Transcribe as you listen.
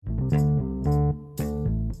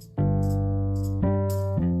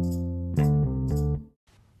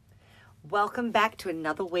Welcome back to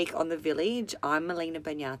another week on The Village. I'm Melina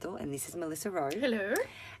and this is Melissa Rowe. Hello.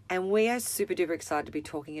 And we are super duper excited to be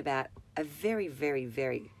talking about a very, very,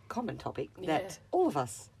 very common topic that all of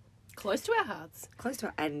us... Close to our hearts.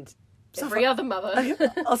 And every other mother.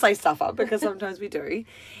 I'll say suffer because sometimes we do.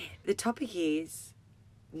 The topic is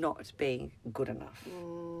not being good enough.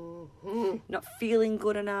 Mm-hmm. Not feeling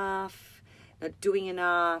good enough, not doing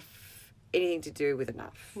enough, anything to do with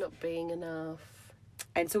enough. Not being enough.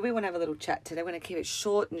 And so we want to have a little chat today. We're going to keep it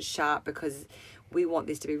short and sharp because we want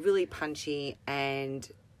this to be really punchy and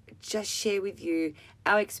just share with you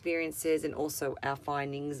our experiences and also our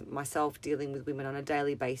findings, myself dealing with women on a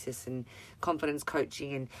daily basis and confidence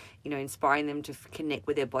coaching and, inspiring them to connect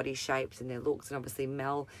with their body shapes and their looks. And obviously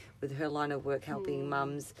Mel with her line of work helping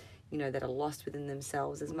mums, that are lost within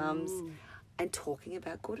themselves as mums and talking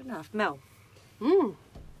about good enough. Mel.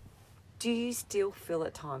 Do you still feel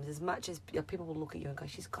at times, as much as people will look at you and go,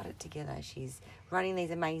 she's got it together, she's running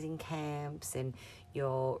these amazing camps and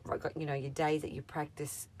your days that you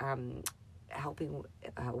practice helping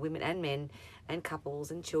women and men and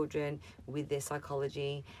couples and children with their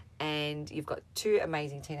psychology, and you've got two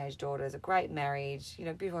amazing teenage daughters, a great marriage,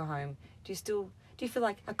 beautiful home. Do you feel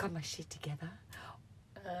like I've got my shit together?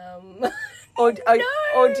 Or do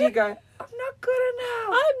you go, I'm not good enough?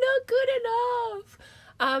 I'm not good enough.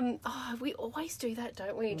 We always do that,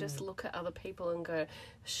 don't we? Just look at other people and go,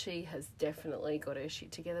 she has definitely got her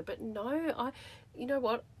shit together. But no, you know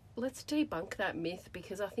what? Let's debunk that myth,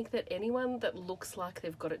 because I think that anyone that looks like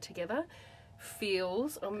they've got it together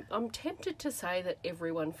feels, I'm tempted to say that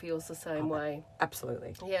everyone feels the same way.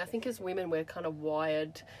 Absolutely. Yeah, I think as women we're kind of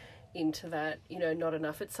wired into that, not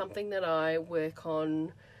enough. It's something that I work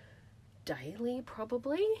on daily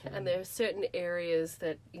probably, and there are certain areas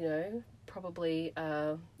that, probably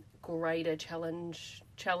greater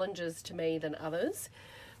challenges to me than others.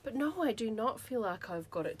 But no, I do not feel like I've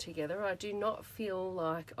got it together. I do not feel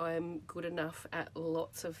like I'm good enough at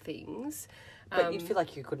lots of things. But you feel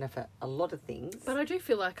like you're good enough at a lot of things. But I do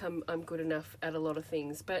feel like I'm good enough at a lot of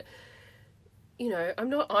things. But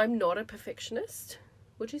I'm not a perfectionist.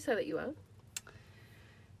 Would you say that you are?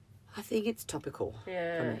 I think it's topical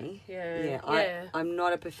for me. Yeah. I'm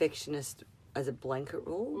not a perfectionist as a blanket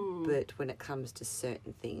rule, but when it comes to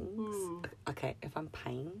certain things, okay, if I'm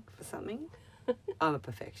paying for something, I'm a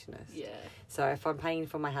perfectionist. Yeah. So if I'm paying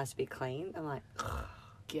for my house to be clean, I'm like,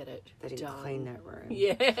 get it they didn't clean that room.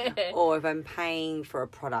 Yeah. Or if I'm paying for a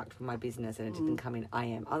product for my business and it didn't come in, I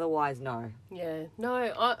am. Otherwise, no. Yeah. No,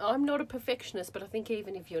 I'm not a perfectionist, but I think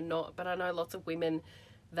even if you're not, but I know lots of women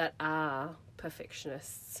that are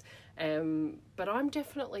perfectionists, but I'm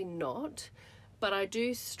definitely not. But I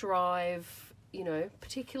do strive,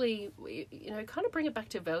 particularly, kind of bring it back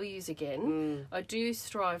to values again. I do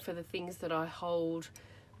strive for the things that I hold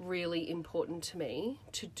really important to me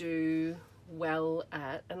to do well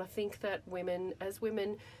at. And I think that as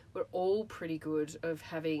women, we're all pretty good of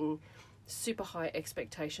having super high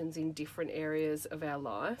expectations in different areas of our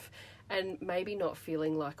life and maybe not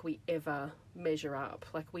feeling like we ever measure up.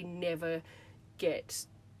 Like we never get,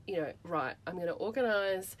 right, I'm going to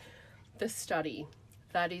organise the study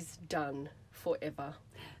that is done forever.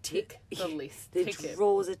 Tick the list. The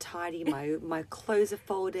drawers are tidy, my clothes are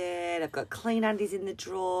folded, I've got clean undies in the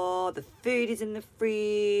drawer, the food is in the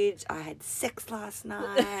fridge, I had sex last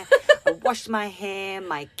night, I washed my hair,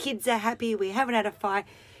 my kids are happy, we haven't had a fight.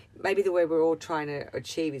 Maybe the word we're all trying to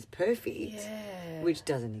achieve is perfect, which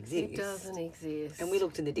doesn't exist. It doesn't exist. And we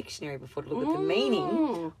looked in the dictionary before to look at the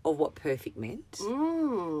meaning of what perfect meant.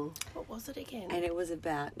 What was it again? And it was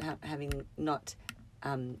about having not...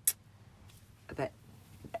 about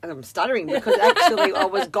I'm stuttering because actually I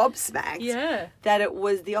was gobsmacked. Yeah. That it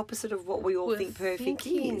was the opposite of what we all think perfect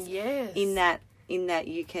is. Yes. In that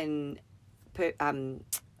you can,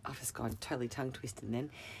 I've just gone totally tongue twisted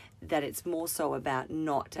then. That it's more so about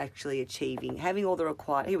not actually achieving, having all the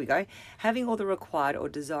required or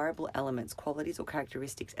desirable elements, qualities or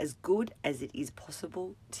characteristics as good as it is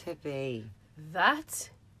possible to be.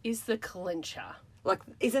 That is the clincher. Like,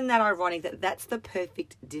 isn't that ironic that that's the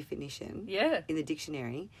perfect definition in the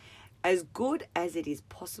dictionary? As good as it is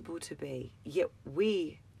possible to be. Yet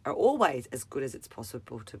we are always as good as it's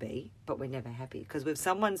possible to be, but we're never happy. Because if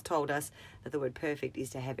someone's told us that the word perfect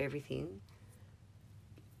is to have everything...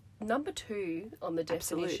 Number 2 on the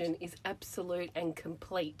definition is absolute and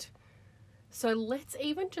complete. So let's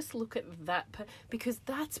even just look at that, because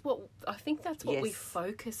that's what we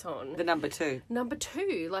focus on. The number 2. Number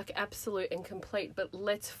 2, like absolute and complete. But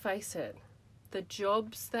let's face it, the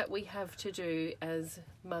jobs that we have to do as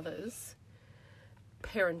mothers,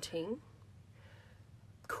 parenting,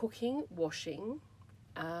 cooking, washing,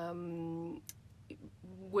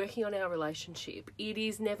 working on our relationship, it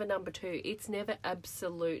is never number two. It's never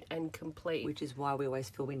absolute and complete. Which is why we always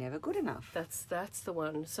feel we're never good enough. That's the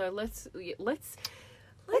one. So let's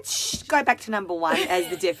go back to number one as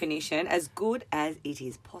the definition, as good as it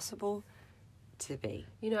is possible to be.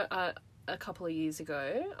 You know, a couple of years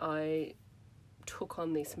ago, I took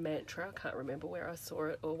on this mantra. I can't remember where I saw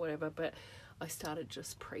it or whatever, but I started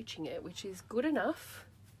just preaching it, which is good enough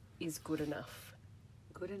is good enough.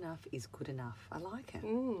 Good enough is good enough. I like it.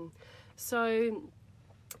 So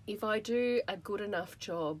if I do a good enough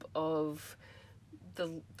job of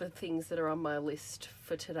the things that are on my list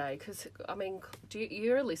for today, because I mean,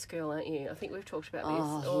 you're a list girl, aren't you? I think we've talked about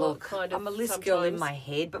this. Oh, look, kind of I'm a list girl in my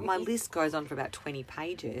head, but my list goes on for about 20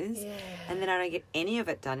 pages, and then I don't get any of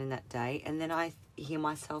it done in that day, and then I hear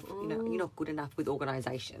myself, you know, you're not good enough with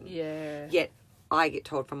organisation. Yeah. Yet I get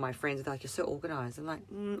told from my friends, they're like, you're so organised. I'm like,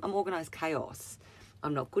 I'm organised chaos.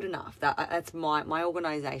 I'm not good enough. That's my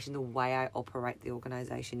organisation. The way I operate the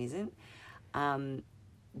organisation isn't.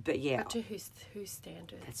 But yeah. But to whose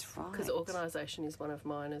standards? That's right. Because organisation is one of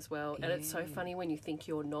mine as well. Yeah. And it's so funny when you think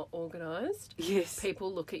you're not organised. Yes.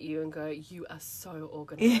 People look at you and go, you are so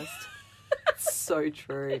organised. It's so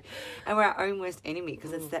true. And we're our own worst enemy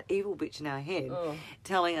because it's that evil bitch in our head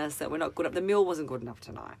telling us that we're not good enough. The meal wasn't good enough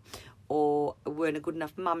tonight. Or weren't a good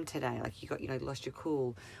enough mum today. Like you lost your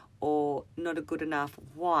cool. Or not a good enough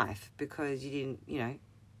wife because you didn't,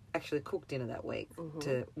 actually cook dinner that week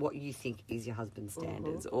to what you think is your husband's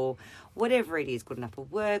standards or whatever it is, good enough for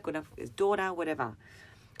work, good enough for his daughter, whatever.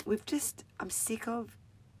 I'm sick of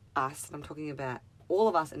us, and I'm talking about all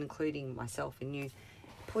of us and including myself and you,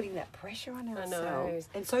 putting that pressure on ourselves. I know.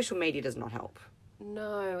 And social media does not help.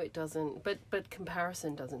 No, it doesn't. But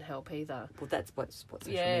comparison doesn't help either. Well, that's what social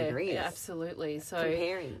media is. Yeah, absolutely. So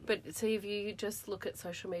comparing. But see, if you just look at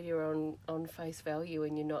social media on face value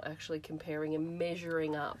and you're not actually comparing and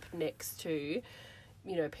measuring up next to,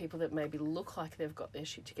 people that maybe look like they've got their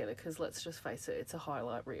shit together, because let's just face it, it's a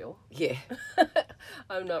highlight reel. Yeah.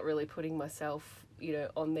 I'm not really putting myself,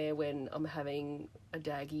 on there when I'm having a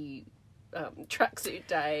daggy tracksuit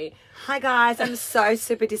day. Hi guys, I'm so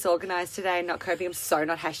super disorganised today, not coping. I'm so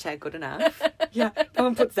not #good enough. Yeah, no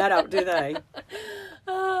one puts that up, do they?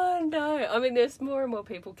 Oh no, I mean there's more and more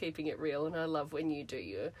people keeping it real, and I love when you do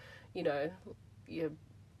your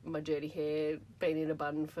my dirty hair, been in a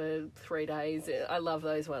bun for 3 days. I love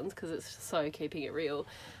those ones because it's so keeping it real.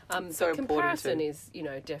 So comparison is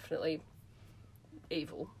definitely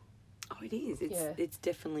evil. Oh, it is. It's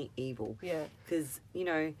definitely evil. Yeah, because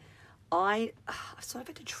I sort of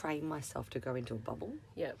had to train myself to go into a bubble.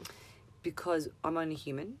 Yeah. Because I'm only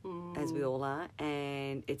human, as we all are,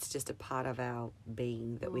 and it's just a part of our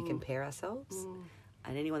being that we compare ourselves.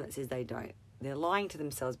 And anyone that says they don't, they're lying to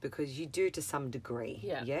themselves, because you do to some degree.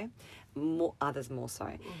 Yeah? Others more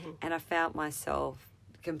so. And I found myself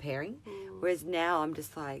comparing, whereas now I'm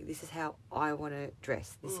just like, this is how I want to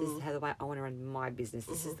dress. This is how the way I want to run my business.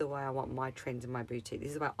 This is the way I want my trends in my boutique. This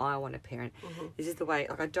is the way I want to parent. This is the way,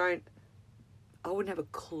 I wouldn't have a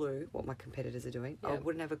clue what my competitors are doing. I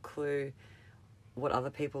wouldn't have a clue what other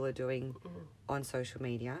people are doing on social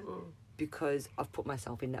media because I've put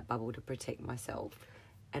myself in that bubble to protect myself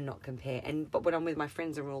and not compare. But when I'm with my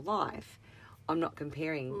friends in real life, I'm not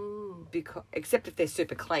comparing because except if they're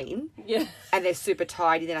super clean and they're super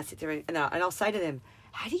tidy. Then I sit there and I'll say to them,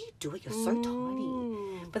 "How do you do it? You're so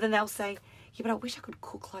tiny." But then they'll say, "Yeah, but I wish I could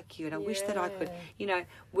cook like you, and I wish that I could."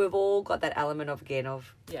 We've all got that element of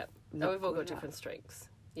No, we've all got different strengths.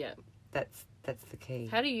 Yeah. That's the key.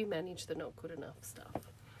 How do you manage the not good enough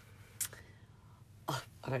stuff? Oh,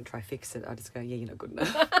 I don't try to fix it. I just go, yeah, you're not good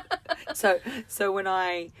enough. so when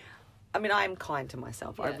I'm kind to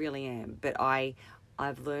myself. I really am. But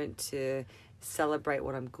I've learned to celebrate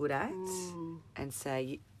what I'm good at and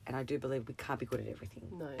say, and I do believe we can't be good at everything.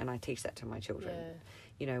 No. And I teach that to my children. Yeah.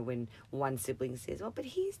 When one sibling says, "Oh, but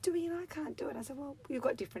he's doing it, I can't do it." I said, "Well, you've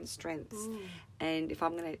got different strengths." And if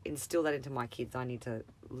I'm going to instill that into my kids, I need to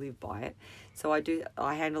live by it. So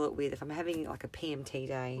I handle it with, if I'm having like a PMT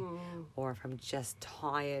day or if I'm just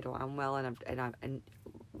tired or unwell and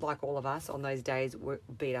like all of us on those days, we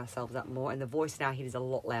beat ourselves up more and the voice in our head is a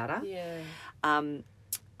lot louder. Yeah. I'll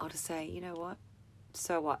just say, you know what?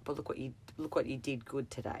 So what? But look what you did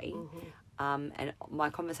good today. And my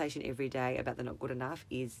conversation every day about the not good enough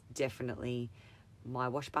is definitely my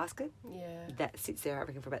wash basket. Yeah. That sits there, I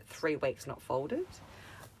reckon, for about 3 weeks not folded.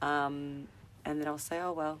 And then I'll say,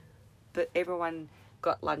 oh, well, but everyone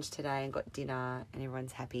got lunch today and got dinner and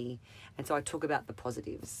everyone's happy. And so I talk about the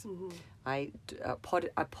positives. I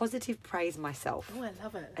positive praise myself. Oh, I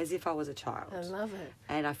love it. As if I was a child. I love it.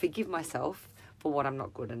 And I forgive myself for what I'm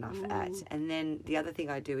not good enough at. And then the other thing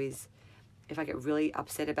I do is, if I get really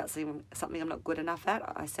upset about something I'm not good enough at,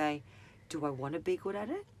 I say, do I want to be good at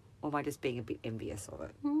it? Or am I just being a bit envious of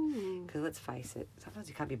it? Because let's face it, sometimes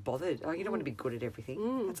you can't be bothered. Oh, you don't want to be good at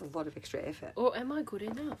everything. That's a lot of extra effort. Or am I good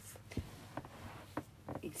enough?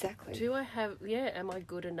 Exactly. Am I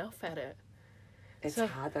good enough at it? It's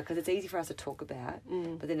hard though, because it's easy for us to talk about,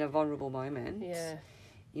 but then a vulnerable moment,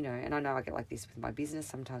 you know, and I know I get like this with my business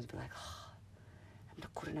sometimes, be like, oh, I'm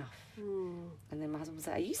not good enough. And then my husband will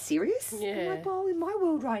say, are you serious? Yeah. I'm like, well, in my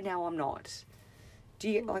world right now, I'm not. Do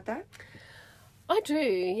you get like that? I do,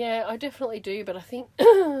 yeah, I definitely do. But I think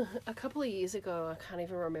a couple of years ago, I can't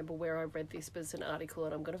even remember where I read this, but it's an article,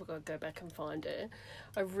 and I'm going to go back and find it.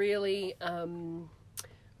 I really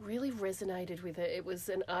resonated with it. It was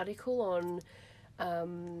an article on,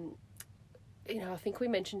 I think we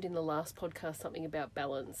mentioned in the last podcast something about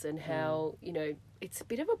balance and how, it's a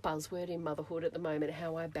bit of a buzzword in motherhood at the moment,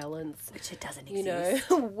 how I balance. Which it doesn't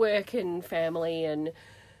exist. Work and family and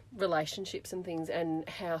relationships and things, and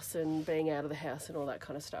house and being out of the house and all that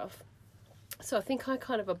kind of stuff. So I think I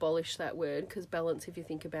kind of abolished that word, because balance, if you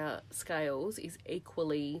think about scales, is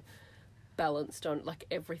equally balanced on, like,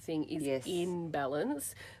 everything is in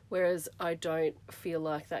balance, whereas I don't feel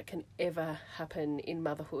like that can ever happen in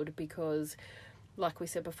motherhood, because like we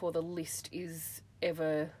said before, the list is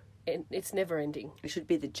it's never ending. It should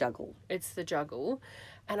be the juggle. It's the juggle.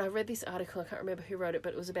 And I read this article, I can't remember who wrote it,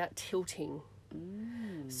 but it was about tilting.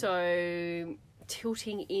 So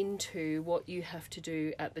tilting into what you have to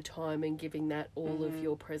do at the time and giving that all of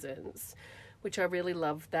your presence, which I really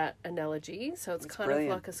love that analogy. So it's kind of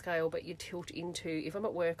like a scale, but you tilt into, if I'm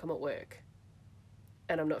at work, I'm at work.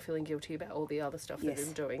 And I'm not feeling guilty about all the other stuff that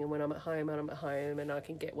I'm doing. And when I'm at home, and I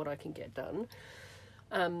can get what I can get done.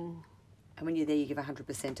 And when you're there, you give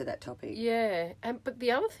 100% to that topic. Yeah. But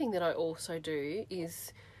the other thing that I also do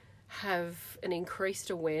is have an increased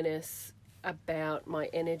awareness about my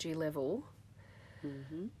energy level,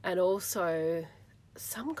 and also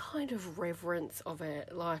some kind of reverence of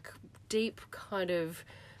it, like deep kind of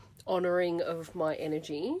honouring of my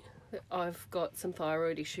energy. I've got some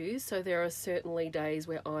thyroid issues, so there are certainly days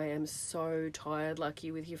where I am so tired, like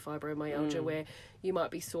you with your fibromyalgia, where you might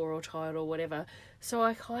be sore or tired or whatever. So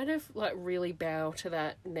I kind of like really bow to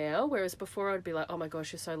that now, whereas before I'd be like, oh my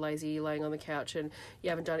gosh, you're so lazy, you're laying on the couch and you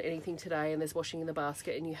haven't done anything today, and there's washing in the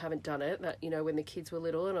basket and you haven't done it. That, when the kids were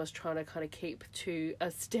little, and I was trying to kind of keep to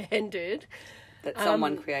a standard that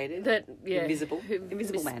someone created, that invisible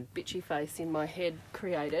man, bitchy face in my head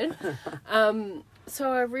created.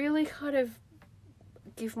 So I really kind of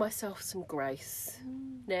give myself some grace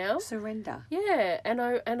now. Surrender. Yeah, and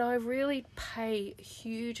I really pay a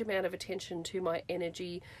huge amount of attention to my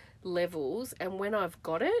energy levels, and when I've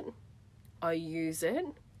got it, I use it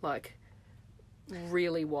like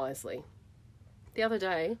really wisely. The other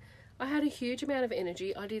day, I had a huge amount of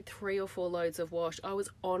energy. I did 3 or 4 loads of wash. I was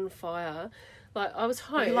on fire. Like, I was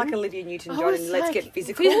home. You're like Olivia Newton-John in Let's Get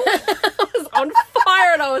Physical. I was on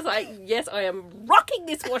fire, and I was like, yes, I am rocking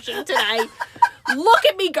this washing today. Look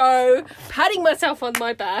at me go, patting myself on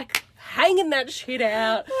my back, hanging that shit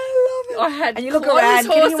out. I love it. I had and you look around,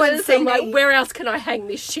 can anyone see I'm me? like, where else can I hang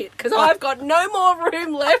this shit? Because I've got no more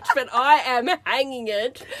room left, but I am hanging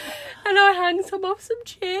it. And I hung some off some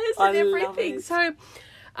chairs and everything. It. So...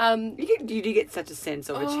 you do get such a sense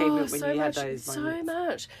of achievement when you have those moments. So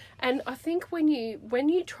much. And I think when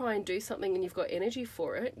you try and do something and you've got energy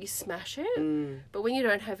for it, you smash it. But when you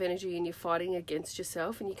don't have energy and you're fighting against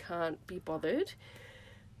yourself and you can't be bothered,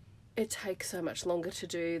 it takes so much longer to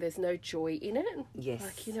do. There's no joy in it. Yes.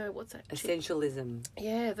 Like, what's that? Essentialism.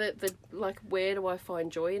 Yeah, the like, where do I find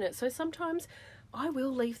joy in it? So sometimes I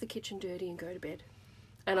will leave the kitchen dirty and go to bed.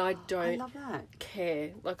 And I don't love that.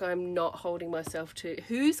 care. Like, I'm not holding myself to...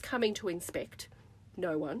 Who's coming to inspect?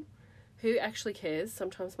 No one. Who actually cares?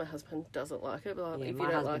 Sometimes my husband doesn't like it. But if you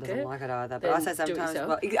don't like it... doesn't like it either. But I say sometimes... Do it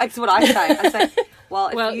well, that's what I say. I say, well,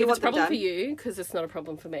 if it's a problem for you, because it's not a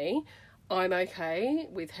problem for me, I'm okay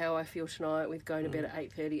with how I feel tonight, with going to bed at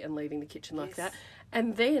 8:30 and leaving the kitchen like that.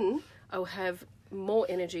 And then I'll have more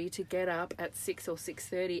energy to get up at 6 or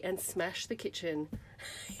 6:30 and smash the kitchen.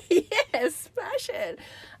 Smash it.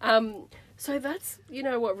 So that's,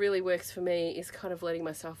 what really works for me is kind of letting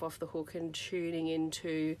myself off the hook and tuning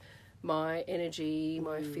into my energy,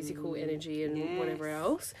 my physical energy and whatever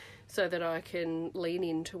else, so that I can lean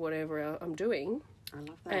into whatever I'm doing. I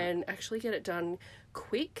love that. And actually get it done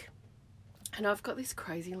quick And I've got this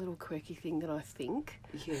crazy little quirky thing that I think.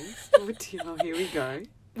 Yes. Oh, here we go.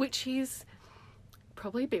 Which is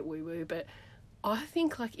probably a bit woo-woo, but I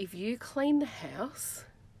think, like, if you clean the house,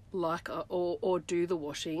 like, or do the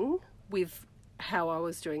washing with how I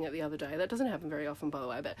was doing it the other day. That doesn't happen very often, by the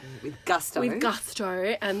way, but with gusto. With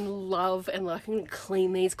gusto and love, and like, I'm going to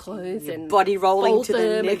clean these clothes and body rolling to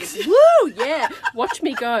the next. Woo! Yeah, watch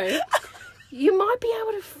me go. You might be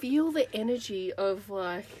able to feel the energy of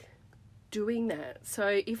like doing that.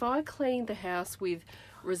 So if I clean the house with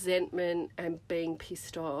resentment and being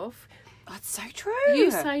pissed off, that's so true. You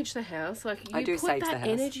sage the house, like you I do put sage that the house.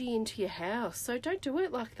 energy into your house. So don't do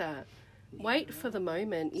it like that. Wait for the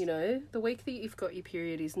moment, you know. The week that you've got your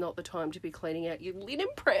period is not the time to be cleaning out your linen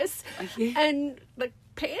press and the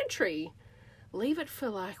pantry. Leave it for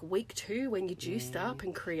like week 2 when you're juiced up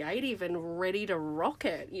and creative and ready to rock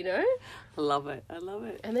it, you know. I love it.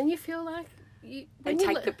 And then you feel like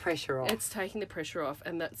take the pressure off. It's taking the pressure off,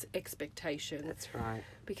 and that's expectation. That's right.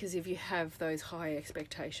 Because if you have those high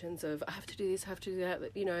expectations of I have to do this, I have to do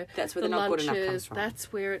that, you know, that's where the not lunches, good enough comes from.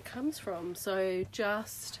 That's where it comes from. So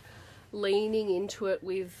just leaning into it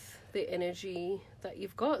with the energy that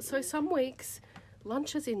you've got. So some weeks,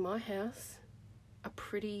 lunches in my house are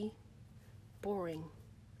pretty boring.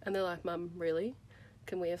 And they're like, Mum, really?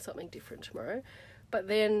 Can we have something different tomorrow? But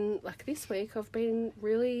then, like this week, I've been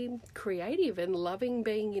really creative and loving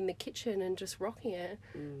being in the kitchen and just rocking it.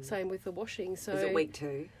 Same with the washing. So is it week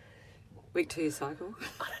 2? Week 2 cycle?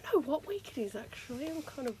 I don't know what week it is, actually. I'm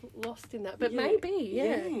kind of lost in that. But maybe,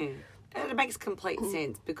 yeah. And it makes complete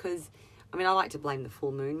sense because, I mean, I like to blame the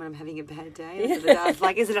full moon when I'm having a bad day. And I was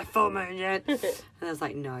like, is it a full moon yet? And I was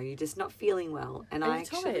like, no, you're just not feeling well. And I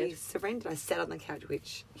actually surrendered. I sat on the couch,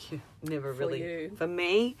 which never really, for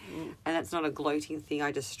me, and that's not a gloating thing.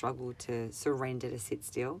 I just struggled to surrender, to sit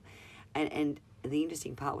still. And the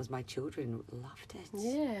interesting part was my children loved it.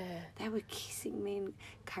 Yeah. They were kissing me and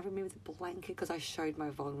covering me with a blanket because I showed my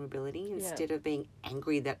vulnerability instead of being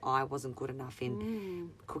angry that I wasn't good enough in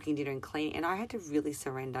cooking dinner and cleaning. And I had to really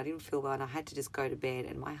surrender. I didn't feel well and I had to just go to bed.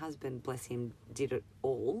 And my husband, bless him, did it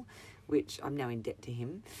all, which I'm now in debt to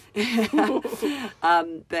him.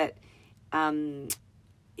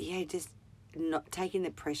 Just not taking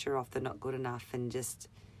the pressure off the not good enough and just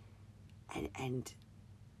and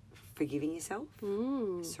forgiving yourself,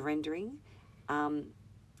 surrendering. And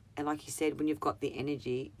like you said, when you've got the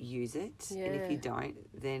energy, use it. Yeah. And if you don't,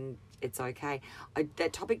 then it's okay.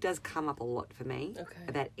 That topic does come up a lot for me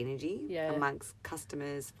about energy amongst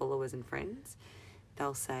customers, followers and friends.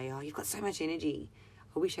 They'll say, oh, you've got so much energy.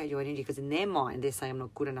 I wish I had your energy, because in their mind, they're saying I'm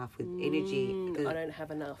not good enough with energy. I don't have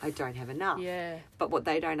enough. I don't have enough. Yeah. But what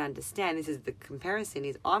they don't understand, this is the comparison,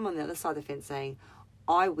 is I'm on the other side of the fence saying,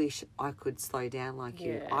 I wish I could slow down like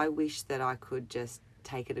you. I wish that I could just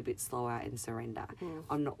take it a bit slower and surrender.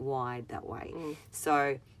 I'm not wired that way.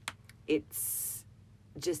 So it's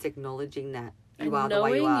just acknowledging that you are the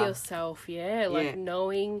way you are. Knowing yourself,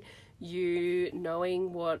 knowing you,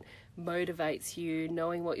 knowing what motivates you,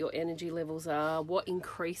 knowing what your energy levels are, what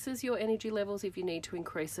increases your energy levels if you need to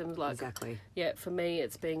increase them. Like, exactly. Yeah, for me,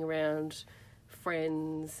 it's being around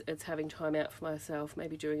friends, it's having time out for myself,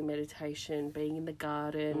 maybe doing a meditation, being in the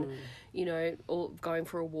garden, you know, or going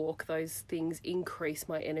for a walk. Those things increase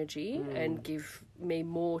my energy and give me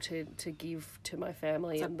more to give to my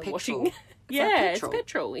family. It's and like the petrol. Washing. It's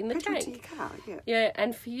petrol in the tank. To your car, yeah,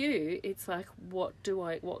 and for you, it's like, what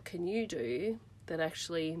can you do that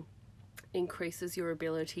actually increases your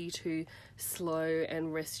ability to slow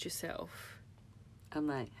and rest yourself? I'm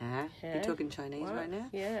like, You're talking Chinese right now?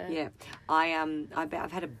 Yeah. Yeah. I've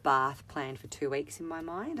had a bath planned for 2 weeks in my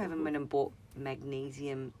mind. I haven't went and bought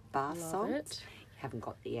magnesium bath salts. Haven't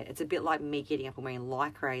got there yet. It's a bit like me getting up and wearing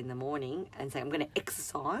Lycra in the morning and saying I'm going to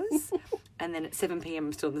exercise, and then at 7 p.m.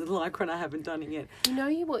 I'm still in the Lycra and I haven't done it yet. You know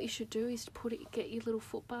what you should do is get your little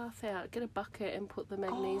foot bath out, get a bucket and put the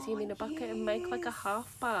magnesium in a bucket and make like a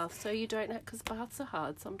half bath, so you don't have, because baths are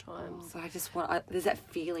hard sometimes. So I just want, there's that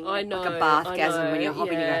feeling like a bathgasm when you're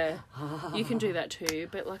hopping. You go, You can do that too,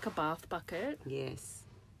 but like a bath bucket. Yes.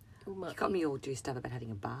 You got me all juiced up about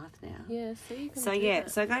having a bath now. Yeah, so you can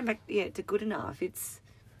so going back to good enough, it's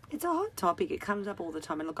a hot topic. It comes up all the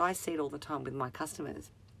time, and look, I see it all the time with my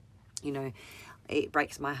customers. You know, it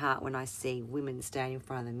breaks my heart when I see women standing in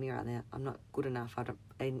front of the mirror. I'm not good enough.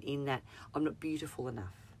 In that I'm not beautiful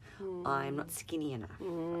enough. I'm not skinny enough.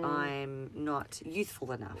 I'm not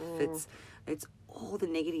youthful enough. It's all the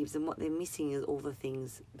negatives, and what they're missing is all the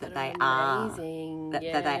things that they are that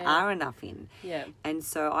they are enough in. Yeah. And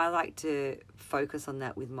so I like to focus on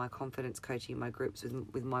that with my confidence coaching, my groups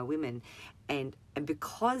with my women, and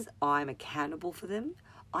because I'm accountable for them,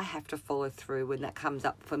 I have to follow through when that comes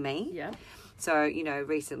up for me. Yeah. So, you know,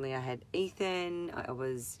 recently I had e.10. I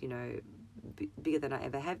was, you know, bigger than I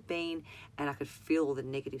ever have been, and I could feel all the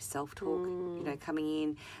negative self-talk, you know, coming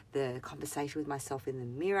in, the conversation with myself in the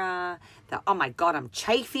mirror, the, oh my God, I'm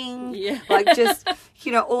chafing. Yeah. Like, just,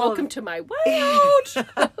 you know, all Welcome to my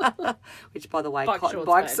world. which, by the way, Bike cotton shorts,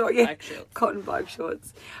 bike babe. shorts. Yeah, Bike shorts. cotton bike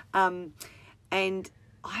shorts. And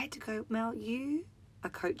I had to go, Mel, you are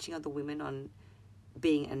coaching other women on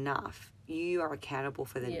being enough. You are accountable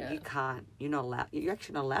for them. Yeah. You can't. You're not allowed. You're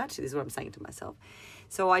actually not allowed to. This is what I'm saying to myself.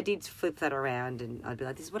 So I did flip that around, and I'd be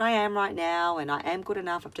like, this is what I am right now, and I am good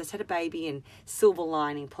enough. I've just had a baby, and silver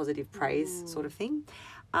lining, positive praise sort of thing.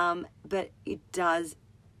 But it does...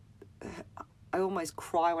 I almost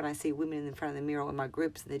cry when I see women in front of the mirror in my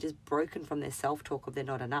groups, and they're just broken from their self-talk of they're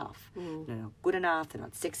not enough. They're not good enough. They're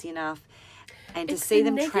not sexy enough. And to see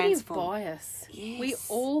them transform. Bias. Yes. We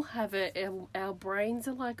all have it. Our brains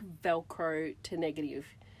are like Velcro to negative.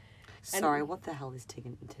 Sorry, what the hell is to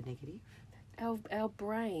negative? Our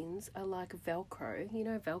brains are like Velcro. You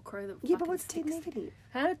know Velcro that Yeah, but what's too negative?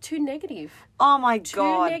 Huh? Too negative. Oh my Too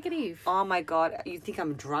God. negative. Oh my God. You think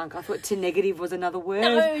I'm drunk? I thought too negative was another word.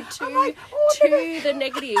 No, to the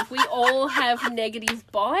negative. We all have negative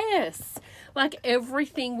bias. Like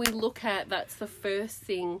everything we look at, that's the first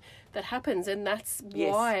thing that happens. And that's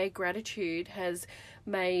why gratitude has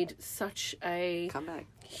made such a Comeback.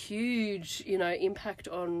 huge, you know, impact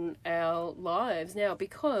on our lives now,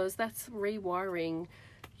 because that's rewiring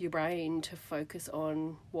your brain to focus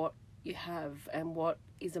on what you have and what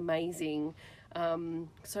is amazing.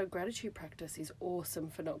 So gratitude practice is awesome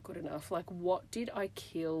for not good enough. Like, what did I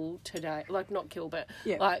kill today? Like, not kill, but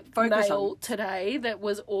like nail today that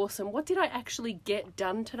was awesome. What did I actually get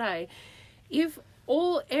done today? If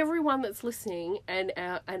everyone that's listening and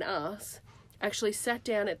us actually sat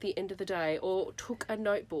down at the end of the day, or took a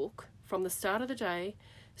notebook from the start of the day,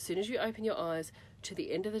 as soon as you open your eyes, to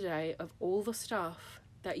the end of the day, of all the stuff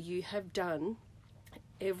that you have done,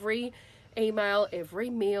 every email,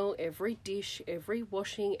 every meal, every dish, every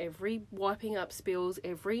washing, every wiping up spills,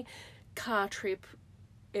 every car trip,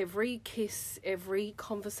 every kiss, every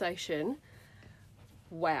conversation.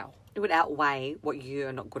 Wow. It would outweigh what you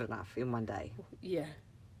are not good enough in one day. Yeah.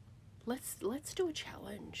 Let's do a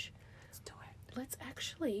challenge. Let's do it. Let's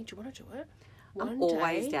actually, do you want to do it? I'm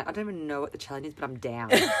always down. I don't even know what the challenge is, but I'm down.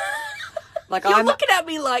 Like, You're looking at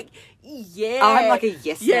me like, yeah. I'm like a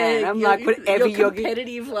yes man. I'm like, whatever your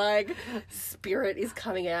competitive like spirit is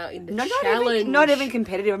coming out in the challenge. Not even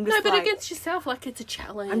competitive. I'm just but against yourself, like it's a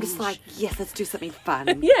challenge. I'm just like, yes, let's do something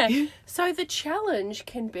fun. Yeah. So the challenge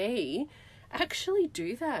can be actually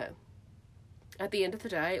do that at the end of the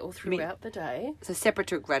day or throughout the day. So separate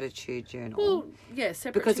to a gratitude journal. Well, yeah,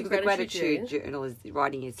 separate because to the gratitude journal is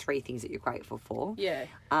writing your 3 things that you're grateful for. Yeah.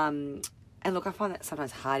 And look, I find that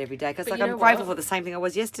sometimes hard every day because, like, I'm grateful for the same thing I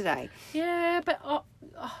was yesterday. Yeah, but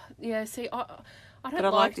see, I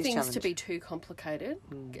don't like things challenge to be too complicated,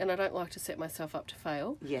 and I don't like to set myself up to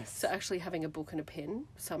fail. Yes. So actually having a book and a pen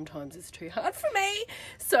sometimes is too hard for me.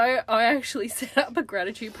 So I actually set up a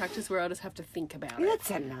gratitude practice where I just have to think about it. That's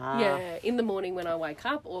enough. Yeah, in the morning when I wake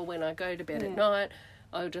up or when I go to bed at night,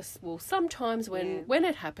 I sometimes when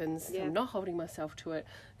it happens, I'm not holding myself to it,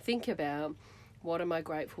 think about, what am I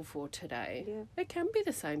grateful for today? Yeah. It can be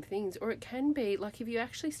the same things, or it can be, like, if you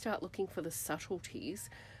actually start looking for the subtleties,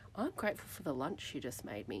 I'm grateful for the lunch you just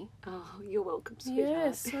made me. Oh, you're welcome, sweetheart.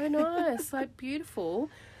 Yeah, so nice. Like, beautiful.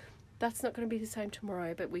 That's not going to be the same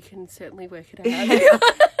tomorrow, but we can certainly work it out.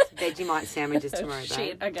 Vegemite sandwiches tomorrow, babe.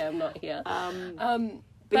 Shit, okay, I'm not here.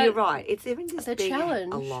 But you're right. It's even just the being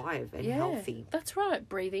challenge, alive and healthy. That's right.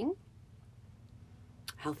 Breathing.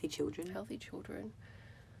 Healthy children. Healthy children.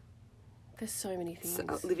 There's so many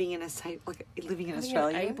things. Living in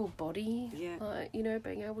Australia. An able body. Yeah. You know,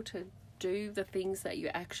 being able to do the things that you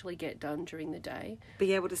actually get done during the day.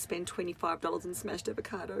 Be able to spend $25 on smashed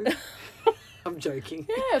avocado. I'm joking.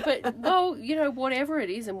 Yeah, but, well, you know, whatever it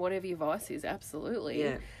is and whatever your vice is, absolutely.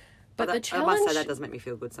 Yeah. But the challenge... I must say that does make me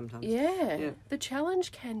feel good sometimes. Yeah. The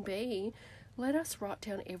challenge can be, let us write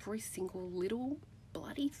down every single little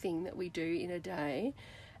bloody thing that we do in a day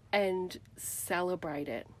and celebrate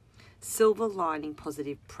it. Silver lining,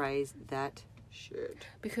 positive praise, that should.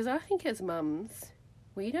 Because I think as mums,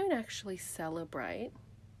 we don't actually celebrate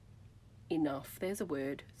enough. There's a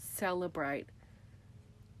word, celebrate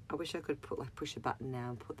I wish I could push a button now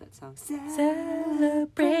and put that song.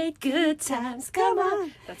 Celebrate good times, come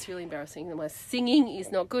on. That's really embarrassing. My singing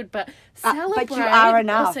is not good, but celebrate. But you are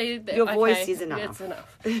enough. Your voice is enough. It's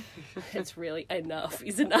enough. It's really enough.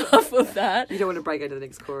 Is enough of that. You don't want to break into the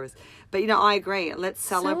next chorus. But, I agree. Let's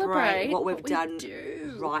celebrate what we've done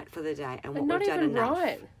right for the day and what we've done enough.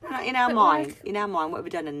 Right. No, in our mind, what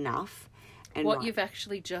we've done enough. And what you've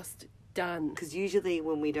actually just done. Because usually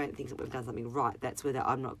when we don't think that we've done something right, that's where the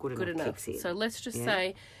I'm not good enough kicks in. So let's just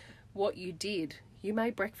say what you did. You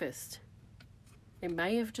made breakfast. It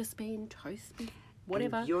may have just been toast,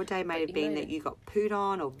 whatever. And your day may have been that you got pooed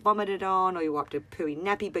on or vomited on or you wiped a pooey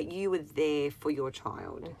nappy, but you were there for your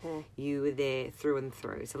child. Mm-hmm. You were there through and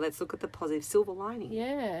through. So let's look at the positive silver lining.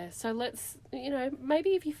 Yeah. So let's, maybe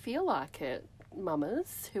if you feel like it,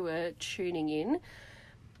 mamas who are tuning in,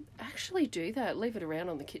 actually do that. Leave it around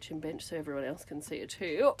on the kitchen bench so everyone else can see it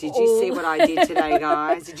too. Did you see what I did today,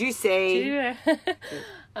 guys? Did you see? Yeah.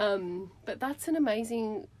 But that's an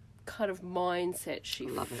amazing kind of mindset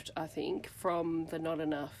shift, I think, from the not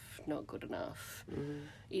enough, not good enough,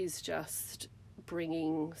 is just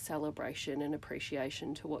bringing celebration and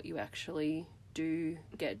appreciation to what you actually do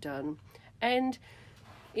get done. And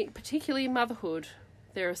particularly in motherhood,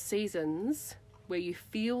 there are seasons where you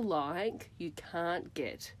feel like you can't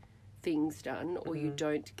get things done or you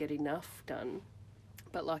don't get enough done.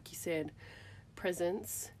 But like you said,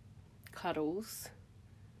 presents, cuddles,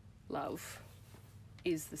 love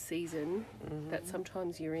is the season that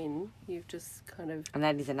sometimes you're in. You've just kind of... And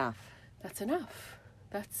that is enough. That's enough.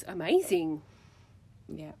 That's amazing.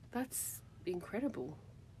 Yeah. That's incredible.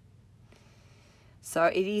 So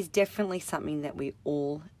it is definitely something that we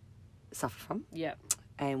all suffer from. Yeah.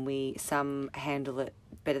 And some handle it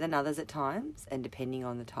better than others at times, and depending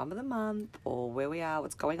on the time of the month or where we are,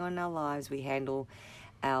 what's going on in our lives, we handle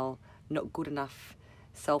our not good enough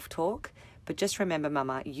self-talk. But just remember,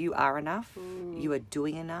 Mama, you are enough, you are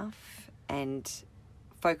doing enough, and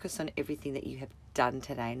focus on everything that you have done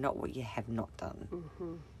today, not what you have not done.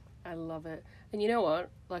 Mm-hmm. I love it. And you know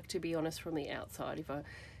what? Like, to be honest, from the outside,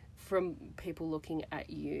 from people looking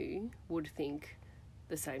at you, would think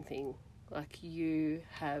the same thing. Like, you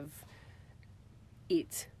have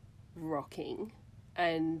it rocking,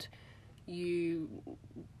 and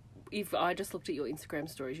if I just looked at your Instagram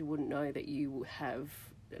stories, you wouldn't know that you have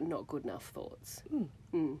not good enough thoughts.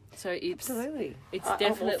 So it's absolutely, it's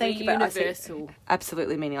definitely universal.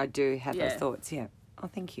 Absolutely, meaning I do have those thoughts. Yeah. Oh,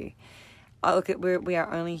 thank you. I look at we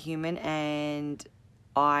are only human, and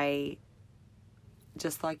I,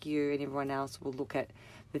 just like you and everyone else, will look at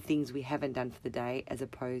the things we haven't done for the day as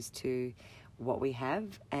opposed to what we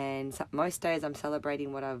have. And most days I'm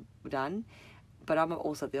celebrating what I've done, but I'm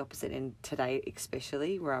also the opposite, and today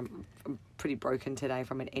especially, where I'm pretty broken today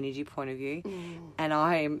from an energy point of view. And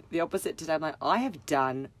I'm the opposite today. I'm like, I have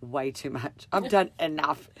done way too much. I've done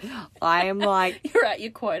enough. I am like... You're at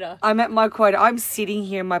your quota. I'm at my quota. I'm sitting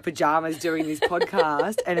here in my pajamas doing this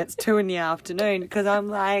podcast and it's 2 PM because I'm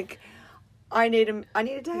like... I need a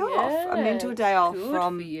day off, a mental day off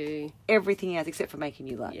from everything else except for making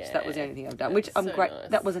you lunch. That was the only thing I've done, which I'm great. Nice.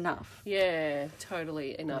 That was enough. Yeah,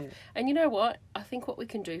 totally enough. Yeah. And you know what? I think what we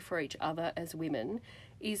can do for each other as women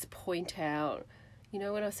is point out,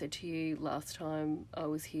 when I said to you last time I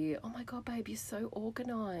was here, oh my God, babe, you're so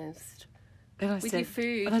organised with your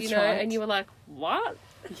food, right. And you were like, what?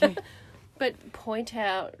 Yeah. But point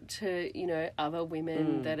out to, other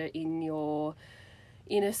women that are in your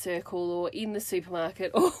inner circle or in the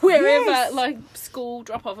supermarket or wherever, like school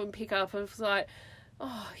drop off and pick up, and it's like,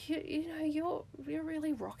 oh, you're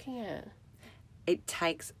really rocking it. It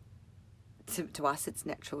takes to us, it's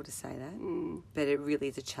natural to say that, but it really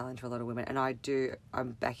is a challenge for a lot of women. And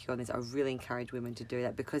I'm back here on this. I really encourage women to do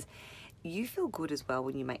that, because you feel good as well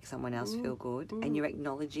when you make someone else feel good, and you're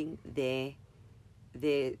acknowledging their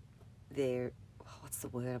what's the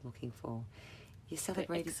word I'm looking for? You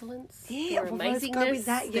celebrate excellence, their amazingness, go with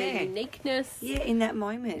that, their uniqueness. Yeah, in that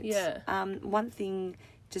moment. Yeah. One thing,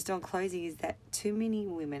 just on closing, is that too many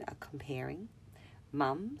women are comparing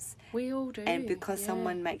mums. We all do. And because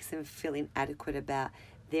someone makes them feel inadequate about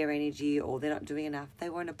their energy or they're not doing enough, they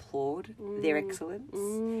won't applaud their excellence.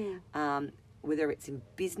 Whether it's in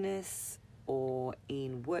business or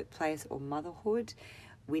in workplace or motherhood,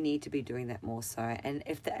 we need to be doing that more so. And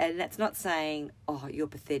and that's not saying, oh, you're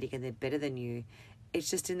pathetic and they're better than you. It's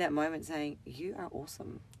just in that moment saying, you are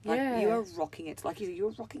awesome. Like, you are rocking it. Like,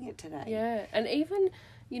 you're rocking it today. Yeah. And even,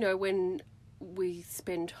 when we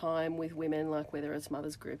spend time with women, like whether it's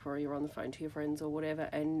mother's group or you're on the phone to your friends or whatever,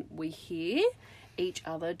 and we hear each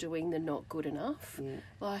other doing the not good enough. Yeah.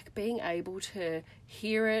 Like being able to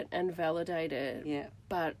hear it and validate it, Yeah.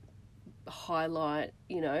 but highlight,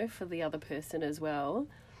 for the other person as well.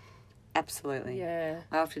 Absolutely. Yeah.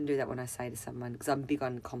 I often do that when I say to someone, because I'm big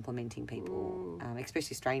on complimenting people,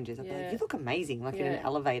 especially strangers. I'm like, you look amazing, like in an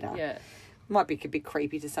elevator. Yeah. Might be a bit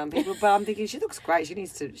creepy to some people, but I'm thinking she looks great. She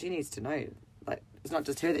needs to know. Like, it's not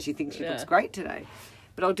just her that she thinks she looks great today.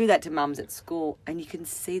 But I'll do that to mums at school, and you can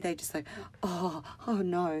see they just like, oh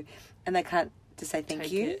no, and they can't just say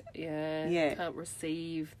thank you. Yeah. Can't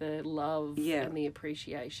receive the love and the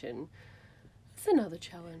appreciation. It's another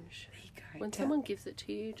challenge. There you go. When someone gives it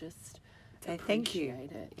to you, just say thank you.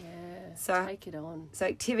 Appreciate it. Yeah. So take it on. So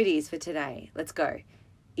activities for today. Let's go.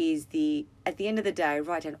 Is at the end of the day,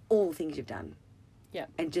 write down all the things you've done. Yeah.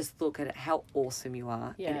 And just look at how awesome you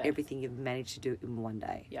are and Yeah. everything you've managed to do in one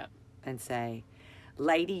day. Yeah. And say,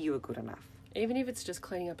 lady, you are good enough. Even if it's just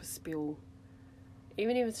cleaning up a spill.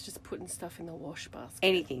 Even if it's just putting stuff in the wash basket.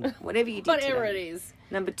 Anything. Whatever you did Whatever today. it is.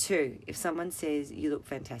 Number 2, if someone says you look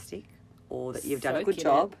fantastic or that you've done a Soak good it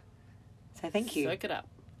job, say thank you. Soak it up.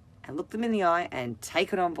 And look them in the eye and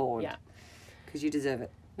take it on board. Yeah. Because you deserve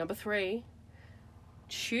it. Number 3,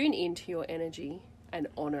 tune into your energy and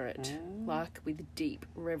honour it. Like with deep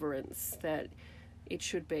reverence that it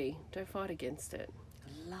should be. Don't fight against it.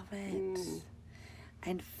 Love it.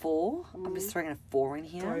 And 4, I'm just throwing a 4 in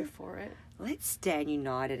here. Go for it. Let's stand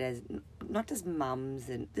united as not just mums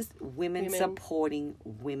and just women supporting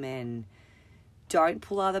women. Don't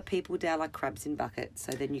pull other people down like crabs in buckets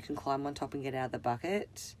so then you can climb on top and get out of the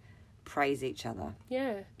bucket. Praise each other.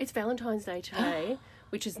 Yeah. It's Valentine's Day today,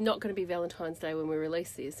 which is not going to be Valentine's Day when we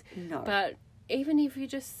release this. No. But even if you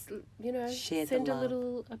just, Share the send a love.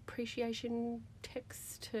 little appreciation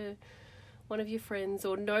text to one of your friends,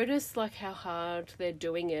 or notice like how hard they're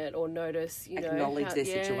doing it, or notice, Acknowledge their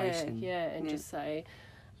situation. Yeah, and just say,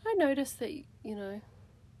 I noticed that,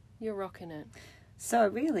 you're rocking it. So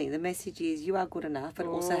really, the message is you are good enough, but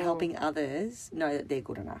also helping others know that they're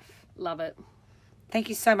good enough. Love it. Thank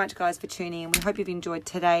you so much, guys, for tuning in. We hope you've enjoyed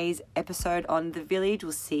today's episode on The Village.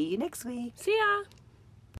 We'll see you next week. See ya.